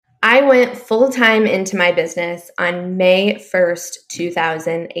I went full-time into my business on May 1st,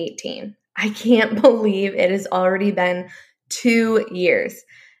 2018. I can't believe it has already been 2 years.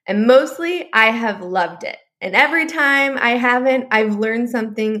 And mostly I have loved it. And every time I haven't, I've learned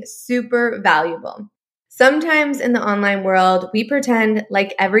something super valuable. Sometimes in the online world, we pretend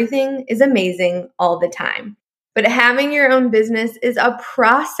like everything is amazing all the time. But having your own business is a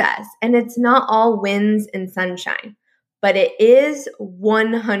process, and it's not all wins and sunshine, but it is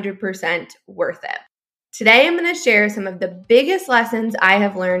 100% worth it. Today, I'm going to share some of the biggest lessons I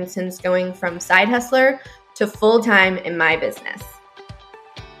have learned since going from side hustler to full-time in my business.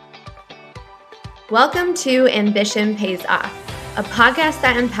 Welcome to Ambition Pays Off, a podcast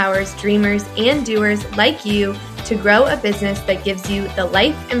that empowers dreamers and doers like you to grow a business that gives you the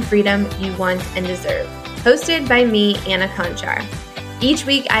life and freedom you want and deserve. Hosted by me, Anna Conchar. Each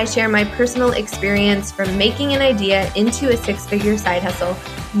week, I share my personal experience from making an idea into a six-figure side hustle,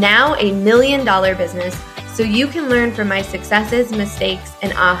 now $1 million business, so you can learn from my successes, mistakes,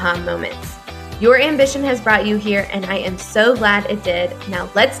 and aha moments. Your ambition has brought you here, and I am so glad it did. Now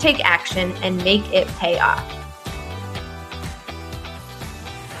let's take action and make it pay off.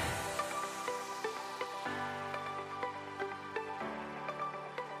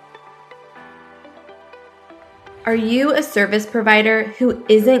 Are you a service provider who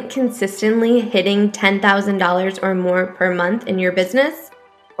isn't consistently hitting $10,000 or more per month in your business?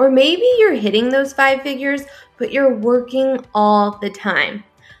 Or maybe you're hitting those 5 figures, but you're working all the time.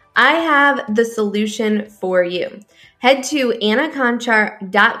 I have the solution for you. Head to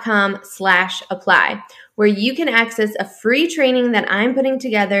annaconchar.com/apply, where you can access a free training that I'm putting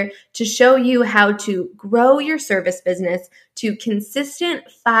together to show you how to grow your service business to consistent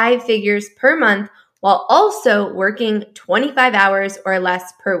 5 figures per month while also working 25 hours or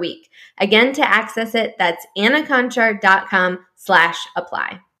less per week. Again, to access it, that's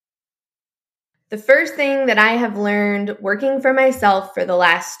annaconchar.com/apply. The first thing that I have learned working for myself for the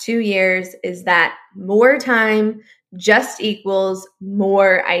last 2 years is that more time just equals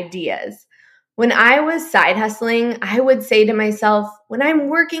more ideas. When I was side hustling, I would say to myself, when I'm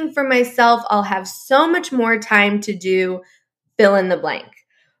working for myself, I'll have so much more time to do fill in the blank.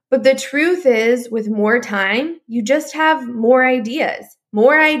 But the truth is, with more time, you just have more ideas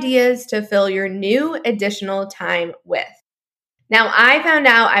to fill your new additional time with. Now, I found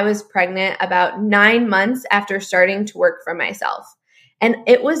out I was pregnant about 9 months after starting to work for myself. And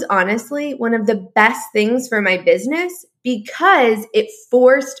it was honestly one of the best things for my business because it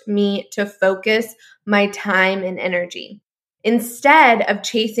forced me to focus my time and energy instead of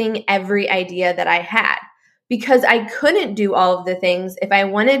chasing every idea that I had. Because I couldn't do all of the things if I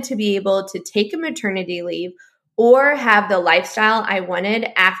wanted to be able to take a maternity leave or have the lifestyle I wanted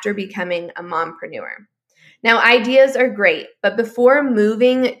after becoming a mompreneur. Now, ideas are great, but before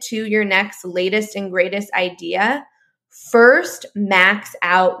moving to your next latest and greatest idea, first max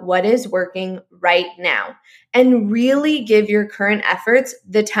out what is working right now and really give your current efforts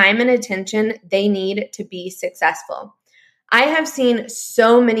the time and attention they need to be successful. I have seen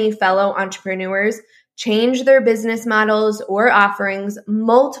so many fellow entrepreneurs change their business models or offerings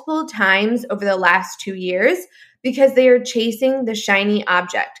multiple times over the last 2 years because they are chasing the shiny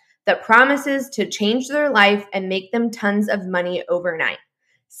object that promises to change their life and make them tons of money overnight.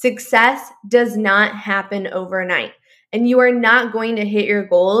 Success does not happen overnight, and you are not going to hit your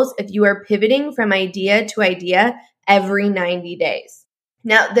goals if you are pivoting from idea to idea every 90 days.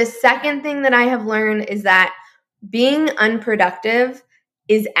 Now, the second thing that I have learned is that being unproductive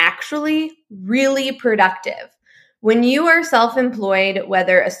is actually really productive. When you are self-employed,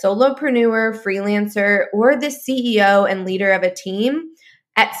 whether a solopreneur, freelancer, or the CEO and leader of a team,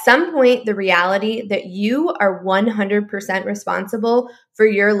 at some point, the reality that you are 100% responsible for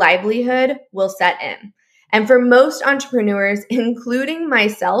your livelihood will set in. And for most entrepreneurs, including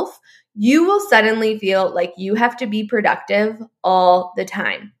myself, you will suddenly feel like you have to be productive all the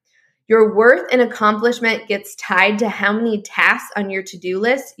time. Your worth and accomplishment gets tied to how many tasks on your to-do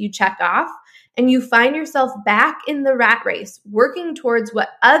list you check off, and you find yourself back in the rat race, working towards what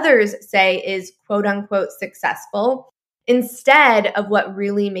others say is quote-unquote successful, instead of what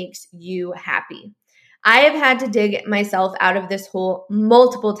really makes you happy. I have had to dig myself out of this hole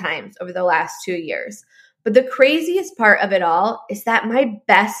multiple times over the last 2 years. But the craziest part of it all is that my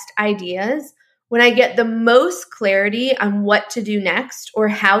best ideas, when I get the most clarity on what to do next or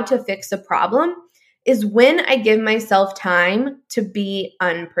how to fix a problem, is when I give myself time to be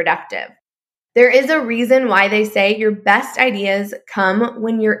unproductive. There is a reason why they say your best ideas come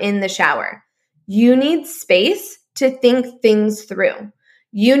when you're in the shower. You need space to think things through.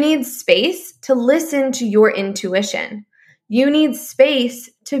 You need space to listen to your intuition. You need space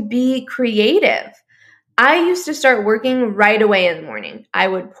to be creative. I used to start working right away in the morning. I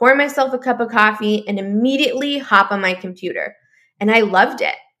would pour myself a cup of coffee and immediately hop on my computer. And I loved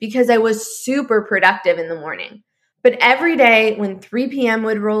it because I was super productive in the morning. But every day when 3 p.m.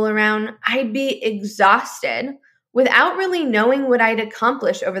 would roll around, I'd be exhausted without really knowing what I'd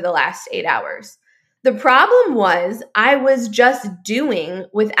accomplished over the last 8 hours. The problem was I was just doing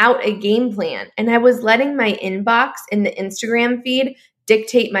without a game plan, and I was letting my inbox in the Instagram feed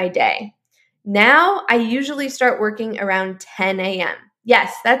dictate my day. Now I usually start working around 10 a.m.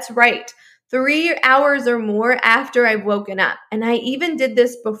 Yes, that's right. 3 hours or more after I've woken up. And I even did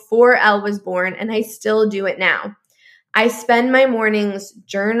this before Elle was born, and I still do it now. I spend my mornings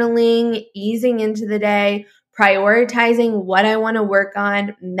journaling, easing into the day, prioritizing what I want to work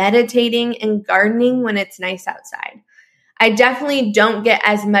on, meditating, and gardening when it's nice outside. I definitely don't get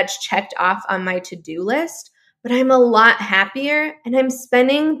as much checked off on my to-do list, but I'm a lot happier and I'm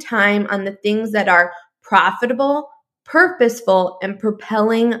spending time on the things that are profitable, purposeful, and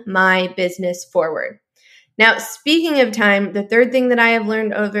propelling my business forward. Now, speaking of time, the third thing that I have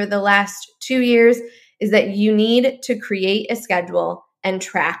learned over the last 2 years is that you need to create a schedule and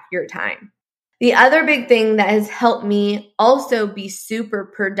track your time. The other big thing that has helped me also be super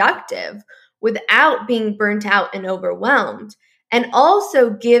productive without being burnt out and overwhelmed, and also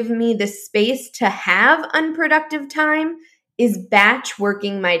give me the space to have unproductive time, is batch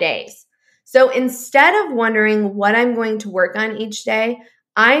working my days. So instead of wondering what I'm going to work on each day,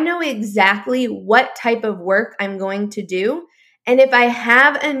 I know exactly what type of work I'm going to do. And if I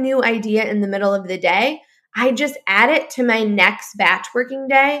have a new idea in the middle of the day, I just add it to my next batch working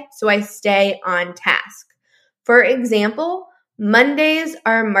day so I stay on task. For example, Mondays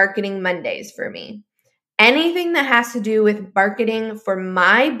are marketing Mondays for me. Anything that has to do with marketing for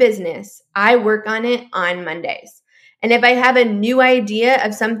my business, I work on it on Mondays. And if I have a new idea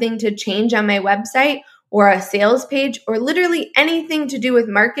of something to change on my website or a sales page or literally anything to do with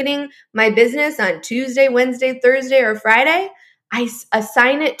marketing my business on Tuesday, Wednesday, Thursday, or Friday, I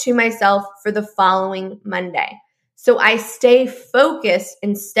assign it to myself for the following Monday. So I stay focused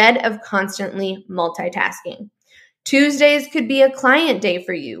instead of constantly multitasking. Tuesdays could be a client day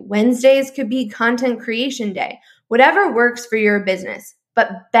for you. Wednesdays could be content creation day. Whatever works for your business,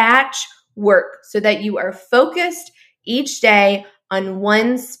 but batch work so that you are focused each day on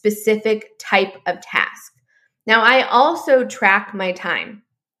one specific type of task. Now, I also track my time.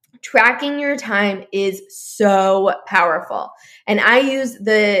 Tracking your time is so powerful. And I use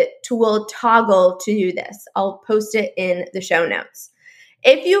the tool Toggl to do this. I'll post it in the show notes.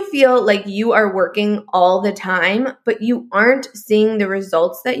 If you feel like you are working all the time, but you aren't seeing the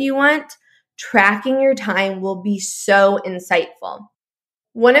results that you want, tracking your time will be so insightful.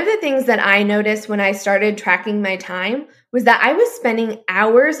 One of the things that I noticed when I started tracking my time was that I was spending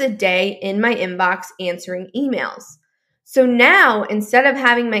hours a day in my inbox answering emails. So now, instead of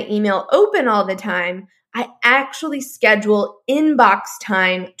having my email open all the time, I actually schedule inbox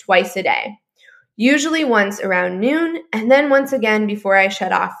time twice a day. Usually once around noon, and then once again before I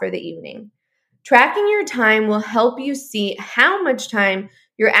shut off for the evening. Tracking your time will help you see how much time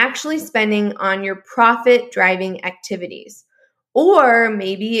you're actually spending on your profit-driving activities. Or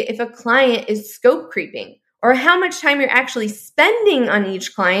maybe if a client is scope creeping, or how much time you're actually spending on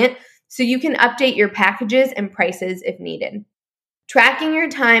each client so you can update your packages and prices if needed. Tracking your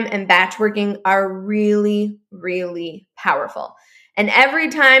time and batch working are really, really powerful. And every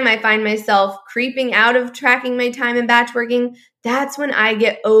time I find myself creeping out of tracking my time and batch working, that's when I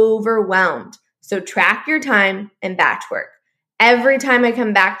get overwhelmed. So track your time and batch work. Every time I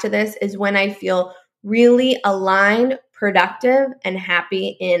come back to this is when I feel really aligned, productive, and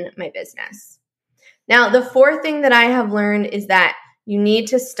happy in my business. Now, the fourth thing that I have learned is that you need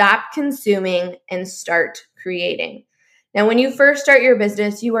to stop consuming and start creating. Now, when you first start your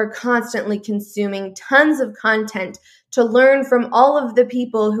business, you are constantly consuming tons of content to learn from all of the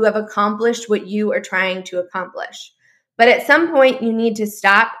people who have accomplished what you are trying to accomplish. But at some point, you need to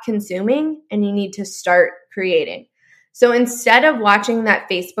stop consuming and you need to start creating. So instead of watching that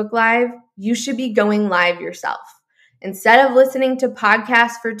Facebook Live, you should be going live yourself. Instead of listening to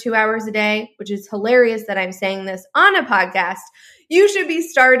podcasts for 2 hours a day, which is hilarious that I'm saying this on a podcast, you should be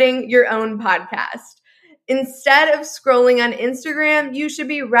starting your own podcast. Instead of scrolling on Instagram, you should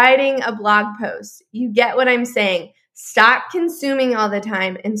be writing a blog post. You get what I'm saying. Stop consuming all the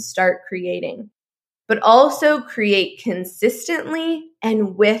time and start creating. But also create consistently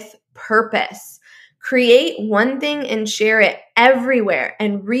and with purpose. Create one thing and share it everywhere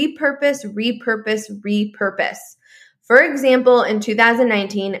and repurpose. For example, in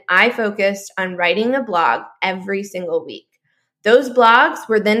 2019, I focused on writing a blog every single week. Those blogs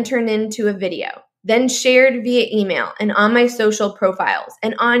were then turned into a video, then shared via email and on my social profiles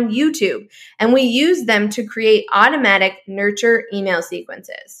and on YouTube. And we used them to create automatic nurture email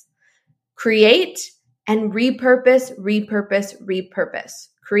sequences. Create and repurpose, repurpose, repurpose.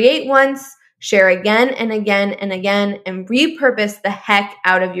 Create once, share again and again and again, and repurpose the heck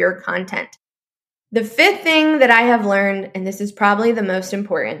out of your content. The fifth thing that I have learned, and this is probably the most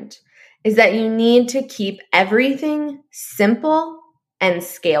important, is that you need to keep everything simple and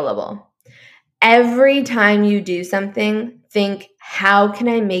scalable. Every time you do something, think, how can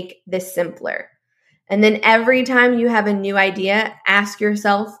I make this simpler? And then every time you have a new idea, ask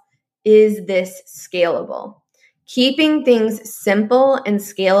yourself, is this scalable? Keeping things simple and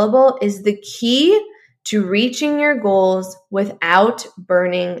scalable is the key to reaching your goals without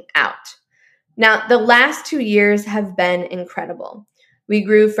burning out. Now, the last 2 years have been incredible. We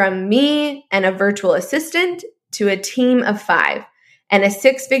grew from me and a virtual assistant to a team of 5 and a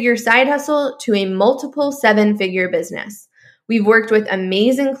 6-figure side hustle to a multiple 7-figure business. We've worked with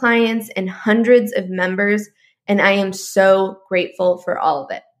amazing clients and hundreds of members, and I am so grateful for all of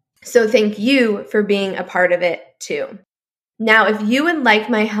it. So thank you for being a part of it too. Now, if you would like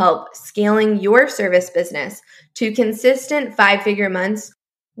my help scaling your service business to consistent 5-figure months,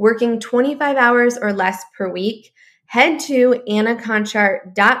 working 25 hours or less per week, head to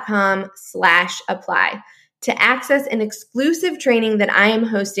annaconchar.com/apply to access an exclusive training that I am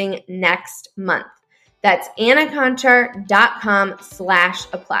hosting next month. That's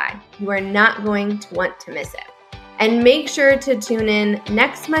annaconchar.com/apply. You are not going to want to miss it. And make sure to tune in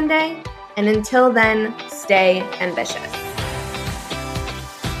next Monday. And until then, stay ambitious.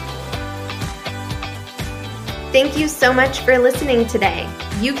 Thank you so much for listening today.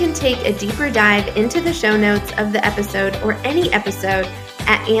 You can take a deeper dive into the show notes of the episode or any episode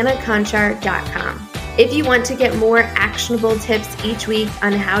at annaconchar.com. If you want to get more actionable tips each week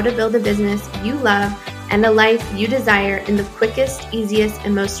on how to build a business you love and a life you desire in the quickest, easiest,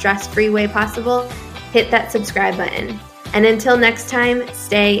 and most stress-free way possible, hit that subscribe button. And until next time,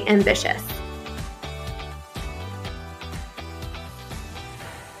 stay ambitious.